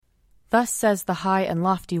Thus says the high and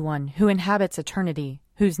lofty one, who inhabits eternity,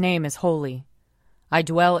 whose name is holy. I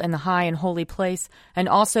dwell in the high and holy place, and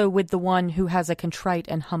also with the one who has a contrite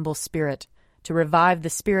and humble spirit, to revive the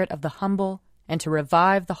spirit of the humble, and to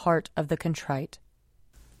revive the heart of the contrite.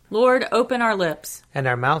 Lord, open our lips, and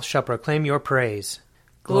our mouth shall proclaim your praise.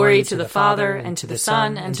 Glory to the Father, and to the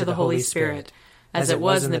Son, and to the Holy Spirit, as it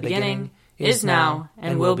was in the beginning, is now,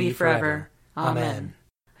 and will be forever. Amen.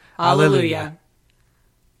 Alleluia.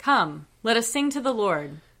 Come, let us sing to the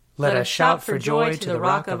Lord. Let us shout for joy to the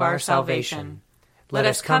rock of our salvation. Let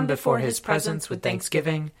us come before his presence with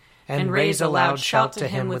thanksgiving, and raise a loud shout to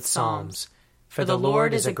him with psalms. For the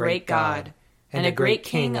Lord is a great God, and a great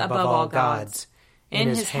King above all gods. In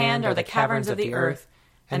his hand are the caverns of the earth,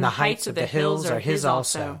 and the heights of the hills are his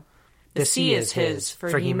also. The sea is his,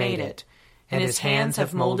 for he made it, and his hands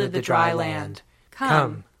have molded the dry land.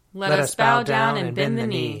 Come, let us bow down and bend the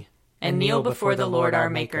knee, and kneel before the Lord our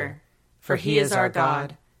Maker. For he is our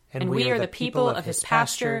God, and we are the people of his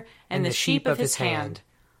pasture and the sheep of his hand.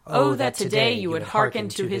 Oh, that today you would hearken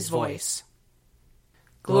to his voice.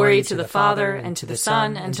 Glory to the Father, and to the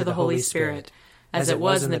Son, and to the Holy Spirit, as it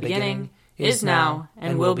was in the beginning, is now,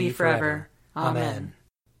 and will be forever. Amen.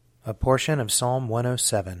 A portion of Psalm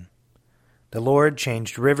 107. The Lord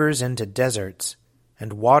changed rivers into deserts,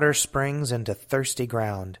 and water springs into thirsty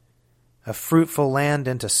ground, a fruitful land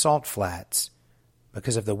into salt flats,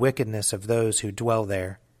 because of the wickedness of those who dwell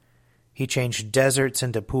there. He changed deserts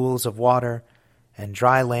into pools of water, and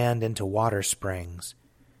dry land into water springs.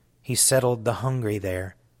 He settled the hungry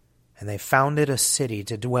there, and they founded a city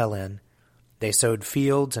to dwell in. They sowed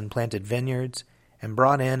fields and planted vineyards, and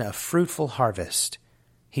brought in a fruitful harvest.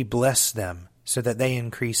 He blessed them, so that they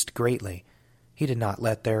increased greatly. He did not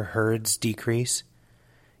let their herds decrease.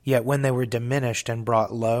 Yet when they were diminished and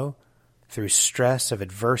brought low, through stress of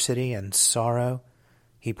adversity and sorrow,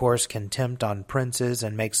 he pours contempt on princes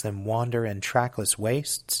and makes them wander in trackless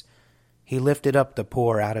wastes. He lifted up the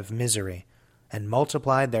poor out of misery, and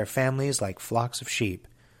multiplied their families like flocks of sheep.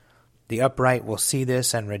 The upright will see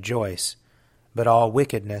this and rejoice, but all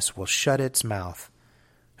wickedness will shut its mouth.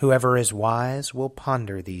 Whoever is wise will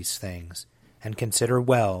ponder these things, and consider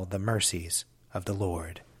well the mercies of the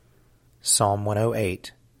Lord. Psalm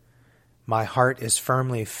 108. My heart is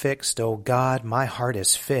firmly fixed, O God, my heart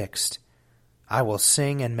is fixed. I will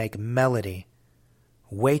sing and make melody.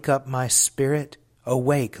 Wake up my spirit,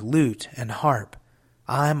 awake lute and harp.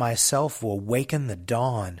 I myself will waken the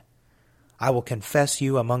dawn. I will confess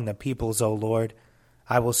you among the peoples, O Lord.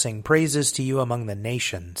 I will sing praises to you among the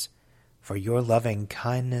nations. For your loving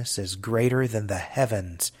kindness is greater than the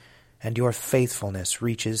heavens, and your faithfulness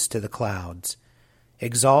reaches to the clouds.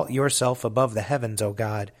 Exalt yourself above the heavens, O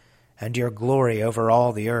God, and your glory over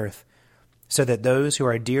all the earth, so that those who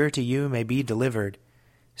are dear to you may be delivered.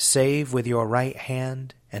 Save with your right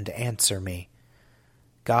hand and answer me.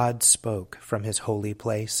 God spoke from his holy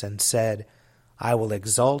place and said, I will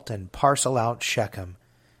exalt and parcel out Shechem.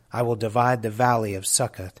 I will divide the valley of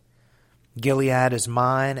Succoth. Gilead is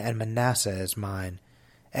mine, and Manasseh is mine.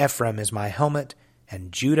 Ephraim is my helmet,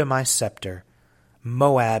 and Judah my scepter.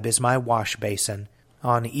 Moab is my wash basin.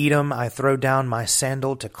 On Edom I throw down my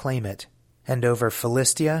sandal to claim it, and over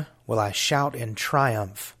Philistia will I shout in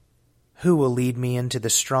triumph. Who will lead me into the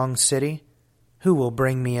strong city? Who will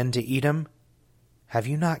bring me into Edom? Have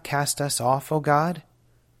you not cast us off, O God?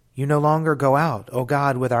 You no longer go out, O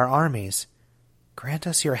God, with our armies. Grant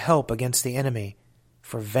us your help against the enemy,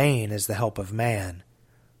 for vain is the help of man.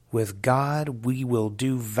 With God we will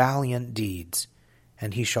do valiant deeds,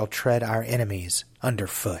 and he shall tread our enemies under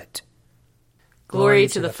foot. Glory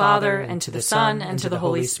to the Father, and to the Son, and to the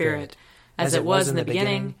Holy Spirit, as it was in the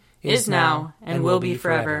beginning, is now, and will be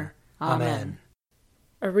forever. Amen.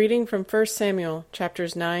 A reading from 1 Samuel,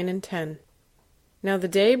 chapters 9 and 10. Now the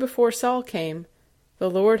day before Saul came, the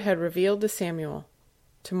Lord had revealed to Samuel,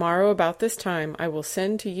 Tomorrow about this time I will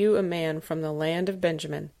send to you a man from the land of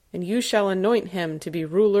Benjamin, and you shall anoint him to be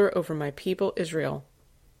ruler over my people Israel.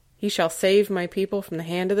 He shall save my people from the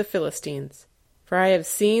hand of the Philistines. For I have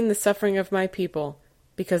seen the suffering of my people,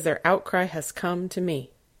 because their outcry has come to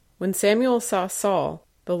me. When Samuel saw Saul,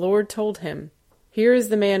 the Lord told him, Here is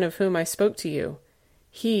the man of whom I spoke to you.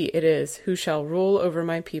 He it is who shall rule over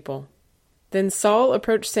my people. Then Saul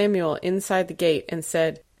approached Samuel inside the gate and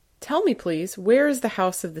said, Tell me, please, where is the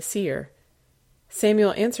house of the seer?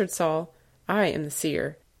 Samuel answered Saul, I am the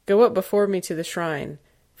seer. Go up before me to the shrine.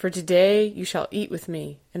 For today you shall eat with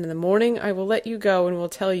me, and in the morning I will let you go and will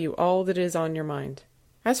tell you all that is on your mind.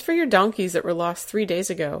 As for your donkeys that were lost 3 days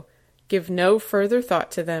ago, give no further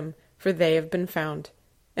thought to them, for they have been found.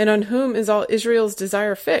 And on whom is all Israel's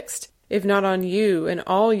desire fixed? if not on you and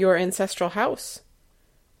all your ancestral house?"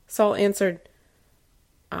 Saul answered,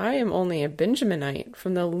 "I am only a Benjaminite,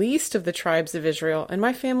 from the least of the tribes of Israel, and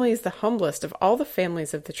my family is the humblest of all the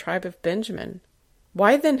families of the tribe of Benjamin.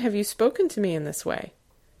 Why then have you spoken to me in this way?"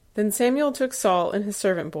 Then Samuel took Saul and his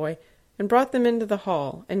servant boy, and brought them into the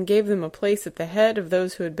hall, and gave them a place at the head of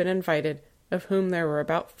those who had been invited, of whom there were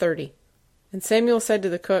about 30. And Samuel said to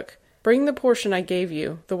the cook, "Bring the portion I gave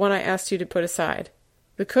you, the one I asked you to put aside."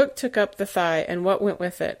 The cook took up the thigh and what went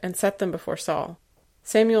with it, and set them before Saul.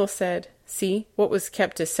 Samuel said, "See, what was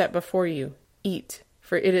kept is set before you. Eat,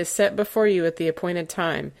 for it is set before you at the appointed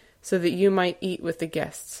time, so that you might eat with the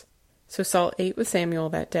guests." So Saul ate with Samuel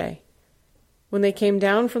that day. When they came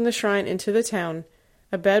down from the shrine into the town,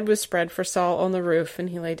 a bed was spread for Saul on the roof, and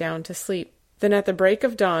he lay down to sleep. Then at the break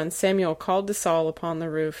of dawn Samuel called to Saul upon the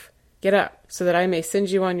roof, "Get up, so that I may send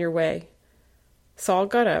you on your way." Saul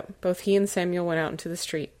got up. Both he and Samuel went out into the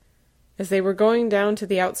street. As they were going down to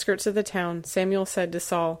the outskirts of the town, Samuel said to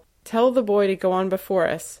Saul, "Tell the boy to go on before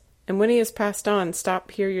us, and when he has passed on,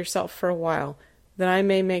 stop here yourself for a while, that I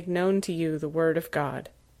may make known to you the word of God."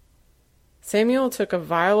 Samuel took a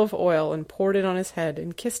vial of oil and poured it on his head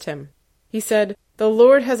and kissed him. He said, "The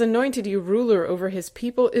Lord has anointed you ruler over his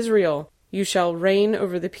people Israel. You shall reign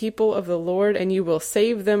over the people of the Lord, and you will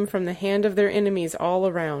save them from the hand of their enemies all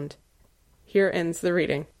around." Here ends the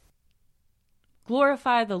reading.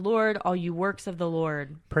 Glorify the Lord, all you works of the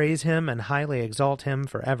Lord. Praise him and highly exalt him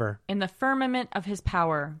forever. In the firmament of his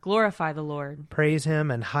power, glorify the Lord. Praise him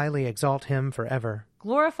and highly exalt him forever.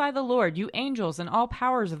 Glorify the Lord, you angels and all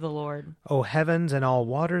powers of the Lord. O heavens and all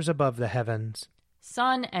waters above the heavens.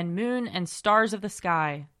 Sun and moon and stars of the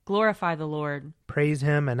sky, glorify the Lord. Praise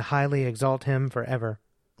him and highly exalt him forever.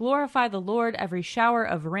 Glorify the Lord, every shower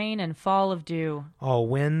of rain and fall of dew. All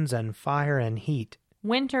winds and fire and heat.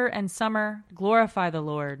 Winter and summer, glorify the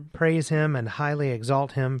Lord. Praise him and highly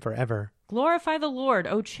exalt him forever. Glorify the Lord,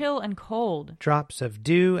 O chill and cold. Drops of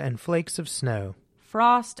dew and flakes of snow.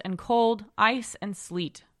 Frost and cold, ice and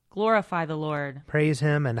sleet, glorify the Lord. Praise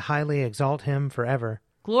him and highly exalt him forever.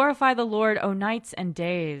 Glorify the Lord, O nights and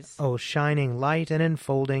days. O shining light and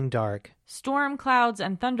enfolding dark. Storm clouds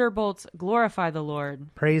and thunderbolts, glorify the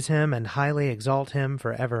Lord. Praise him and highly exalt him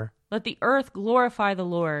forever. Let the earth glorify the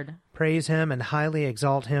Lord. Praise him and highly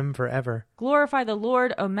exalt him forever. Glorify the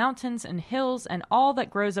Lord, O mountains and hills, and all that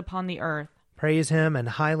grows upon the earth. Praise him and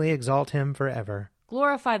highly exalt him forever.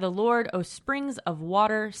 Glorify the Lord, O springs of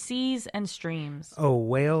water, seas and streams. O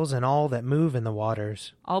whales and all that move in the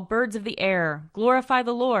waters. All birds of the air, glorify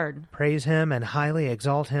the Lord. Praise him and highly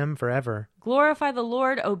exalt him forever. Glorify the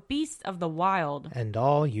Lord, O beasts of the wild. And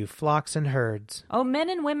all you flocks and herds. O men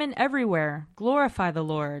and women everywhere, glorify the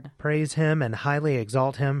Lord. Praise him and highly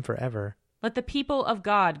exalt him forever. Let the people of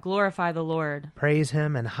God glorify the Lord. Praise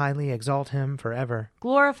him and highly exalt him forever.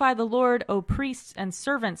 Glorify the Lord, O priests and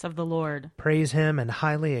servants of the Lord. Praise him and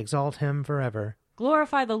highly exalt him forever.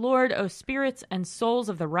 Glorify the Lord, O spirits and souls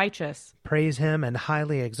of the righteous. Praise him and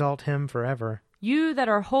highly exalt him forever. You that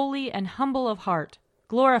are holy and humble of heart,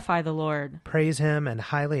 glorify the Lord. Praise him and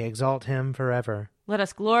highly exalt him forever. Let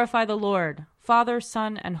us glorify the Lord, Father,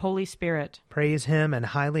 Son, and Holy Spirit. Praise him and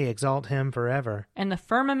highly exalt him forever. In the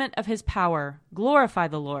firmament of his power, glorify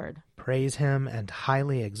the Lord. Praise him and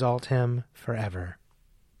highly exalt him forever.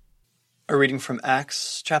 A reading from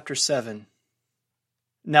Acts chapter 7.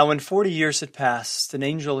 Now when 40 years had passed, an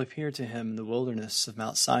angel appeared to him in the wilderness of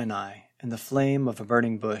Mount Sinai, in the flame of a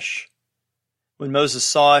burning bush. When Moses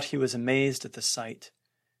saw it, he was amazed at the sight.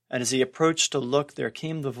 And as he approached to look, there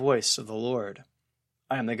came the voice of the Lord.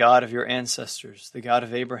 I am the God of your ancestors, the God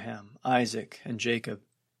of Abraham, Isaac, and Jacob.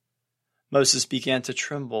 Moses began to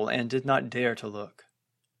tremble and did not dare to look.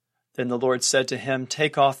 Then the Lord said to him,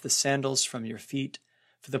 Take off the sandals from your feet,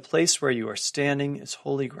 for the place where you are standing is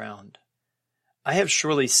holy ground. I have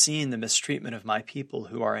surely seen the mistreatment of my people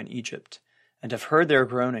who are in Egypt, and have heard their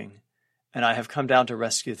groaning, and I have come down to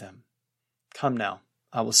rescue them. Come now,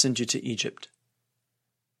 I will send you to Egypt.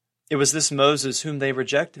 It was this Moses whom they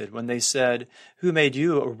rejected when they said, Who made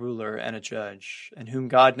you a ruler and a judge, and whom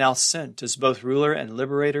God now sent as both ruler and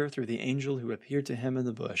liberator through the angel who appeared to him in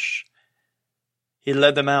the bush. He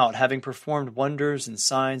led them out, having performed wonders and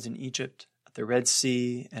signs in Egypt, at the Red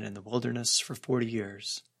Sea, and in the wilderness for 40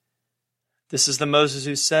 years. This is the Moses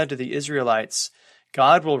who said to the Israelites,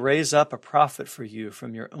 God will raise up a prophet for you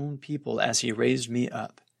from your own people as he raised me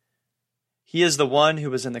up. He is the one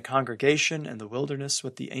who was in the congregation in the wilderness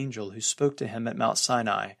with the angel who spoke to him at Mount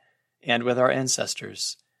Sinai and with our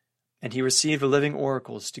ancestors, and he received living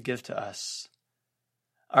oracles to give to us.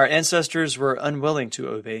 Our ancestors were unwilling to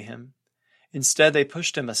obey him, Instead, they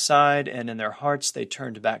pushed him aside, and in their hearts they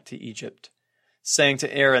turned back to Egypt, saying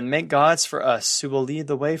to Aaron, "Make gods for us, who will lead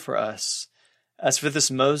the way for us. As for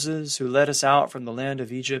this Moses, who led us out from the land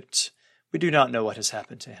of Egypt, we do not know what has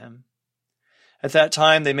happened to him." At that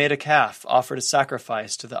time they made a calf, offered a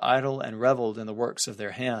sacrifice to the idol, and reveled in the works of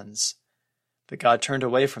their hands. But God turned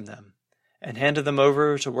away from them, and handed them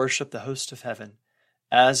over to worship the host of heaven,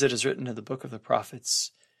 as it is written in the book of the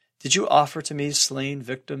prophets, "Did you offer to me slain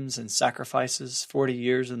victims and sacrifices 40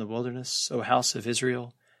 years in the wilderness, O house of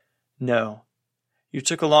Israel? No, you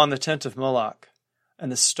took along the tent of Moloch,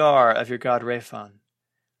 and the star of your god Rephan,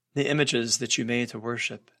 the images that you made to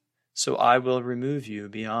worship, so I will remove you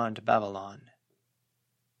beyond Babylon."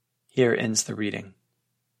 Here ends the reading.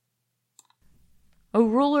 O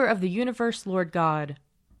ruler of the universe, Lord God,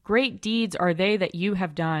 great deeds are they that you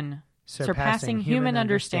have done, surpassing human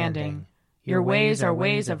understanding. Your ways are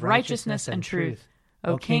ways of righteousness and truth,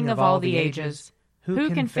 O King of all the ages.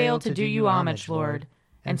 Who can fail to do you homage, Lord,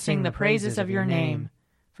 and sing the praises of your name?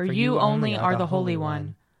 For you only are the Holy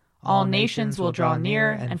One. All nations will draw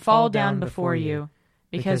near and fall down before you,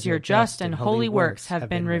 because your just and holy works have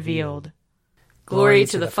been revealed. Glory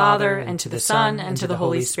to the Father, and to the Son, and to the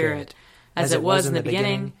Holy Spirit, as it was in the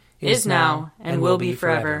beginning, is now, and will be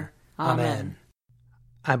forever. Amen.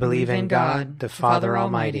 I believe in God, the Father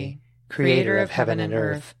Almighty, creator of heaven and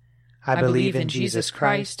earth. I believe in Jesus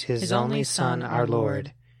Christ, his only Son, our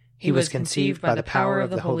Lord. He was conceived by the power of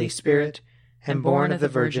the Holy Spirit and born of the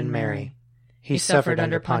Virgin Mary. He suffered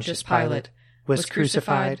under Pontius Pilate, was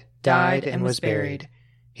crucified, died, and was buried.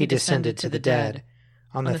 He descended to the dead.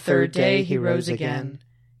 On the third day he rose again.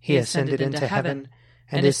 He ascended into heaven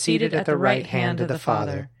and is seated at the right hand of the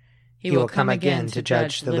Father. He will come again to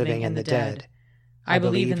judge the living and the dead. I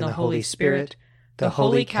believe in the Holy Spirit, the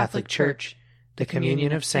Holy Catholic Church, the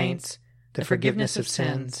communion of saints, the forgiveness of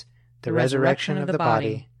sins, the resurrection of the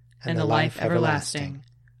body, and the life everlasting.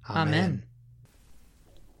 Amen.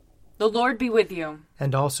 The Lord be with you.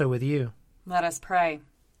 And also with you. Let us pray.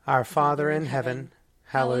 Our Father in heaven,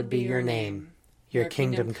 hallowed be your name. Your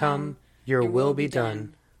kingdom come, your will be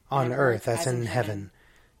done, on earth as in heaven.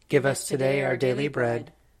 Give us today our daily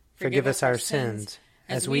bread. Forgive us our sins,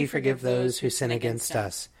 as we forgive those who sin against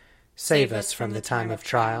us. Save us from the time of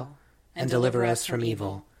trial, and deliver us from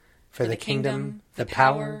evil. For the kingdom, the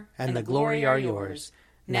power, and the glory are yours,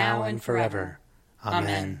 now and forever.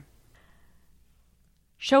 Amen.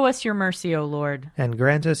 Show us your mercy, O Lord. And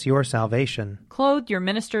grant us your salvation. Clothe your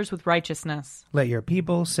ministers with righteousness. Let your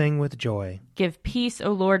people sing with joy. Give peace,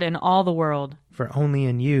 O Lord, in all the world. For only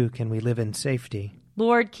in you can we live in safety.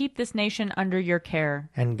 Lord, keep this nation under your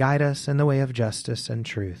care. And guide us in the way of justice and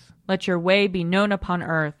truth. Let your way be known upon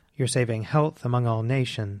earth. Your saving health among all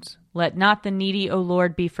nations. Let not the needy, O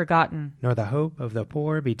Lord, be forgotten. Nor the hope of the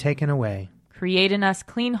poor be taken away. Create in us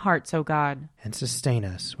clean hearts, O God. And sustain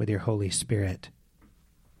us with your Holy Spirit.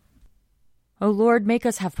 O Lord, make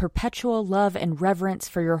us have perpetual love and reverence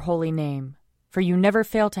for your holy name. For you never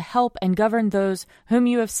fail to help and govern those whom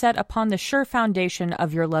you have set upon the sure foundation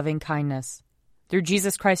of your loving kindness. Through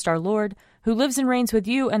Jesus Christ our Lord, who lives and reigns with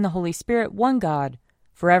you and the Holy Spirit, one God,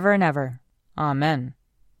 forever and ever. Amen.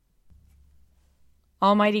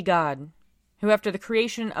 Almighty God, who after the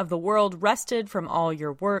creation of the world rested from all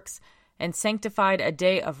your works and sanctified a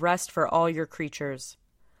day of rest for all your creatures,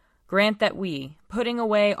 grant that we, putting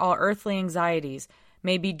away all earthly anxieties,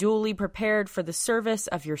 may be duly prepared for the service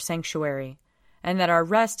of your sanctuary, and that our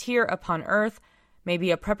rest here upon earth may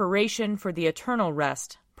be a preparation for the eternal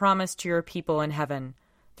rest promised to your people in heaven,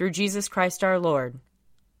 through Jesus Christ our Lord.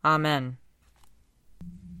 Amen.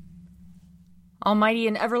 Almighty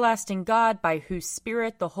and everlasting God, by whose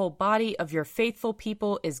Spirit the whole body of your faithful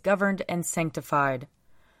people is governed and sanctified,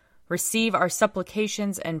 receive our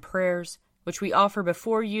supplications and prayers, which we offer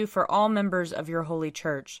before you for all members of your holy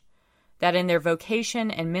church, that in their vocation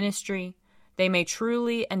and ministry they may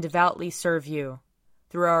truly and devoutly serve you,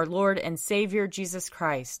 through our Lord and Savior Jesus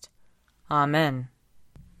Christ. Amen.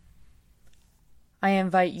 I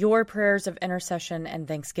invite your prayers of intercession and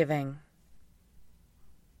thanksgiving.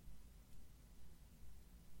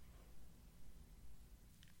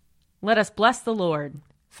 Let us bless the Lord.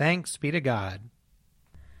 Thanks be to God.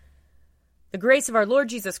 The grace of our Lord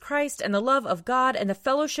Jesus Christ, and the love of God, and the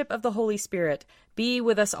fellowship of the Holy Spirit be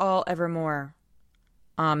with us all evermore.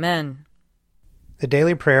 Amen. The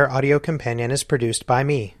Daily Prayer audio companion is produced by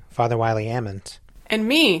me, Father Wiley Ammons. And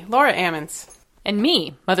me, Laura Ammons. And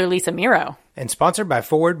me, Mother Lisa Miro. And sponsored by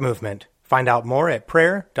Forward Movement. Find out more at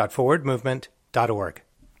prayer.forwardmovement.org.